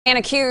Man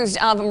accused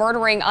of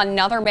murdering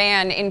another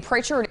man in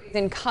Prichard is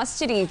in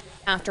custody this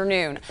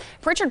afternoon.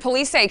 Prichard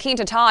police say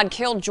Keenta Todd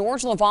killed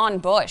George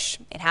LaVon Bush.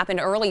 It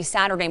happened early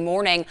Saturday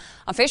morning.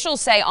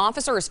 Officials say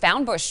officers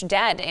found Bush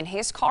dead in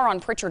his car on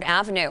Prichard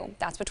Avenue.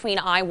 That's between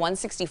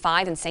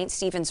I-165 and St.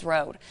 Stephen's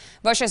Road.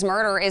 Bush's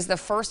murder is the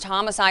first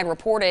homicide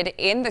reported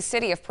in the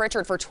city of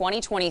Prichard for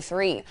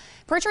 2023.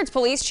 Prichard's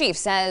police chief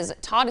says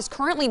Todd is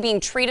currently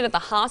being treated at the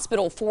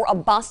hospital for a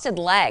busted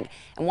leg,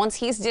 and once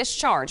he's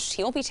discharged,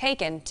 he'll be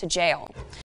taken to jail.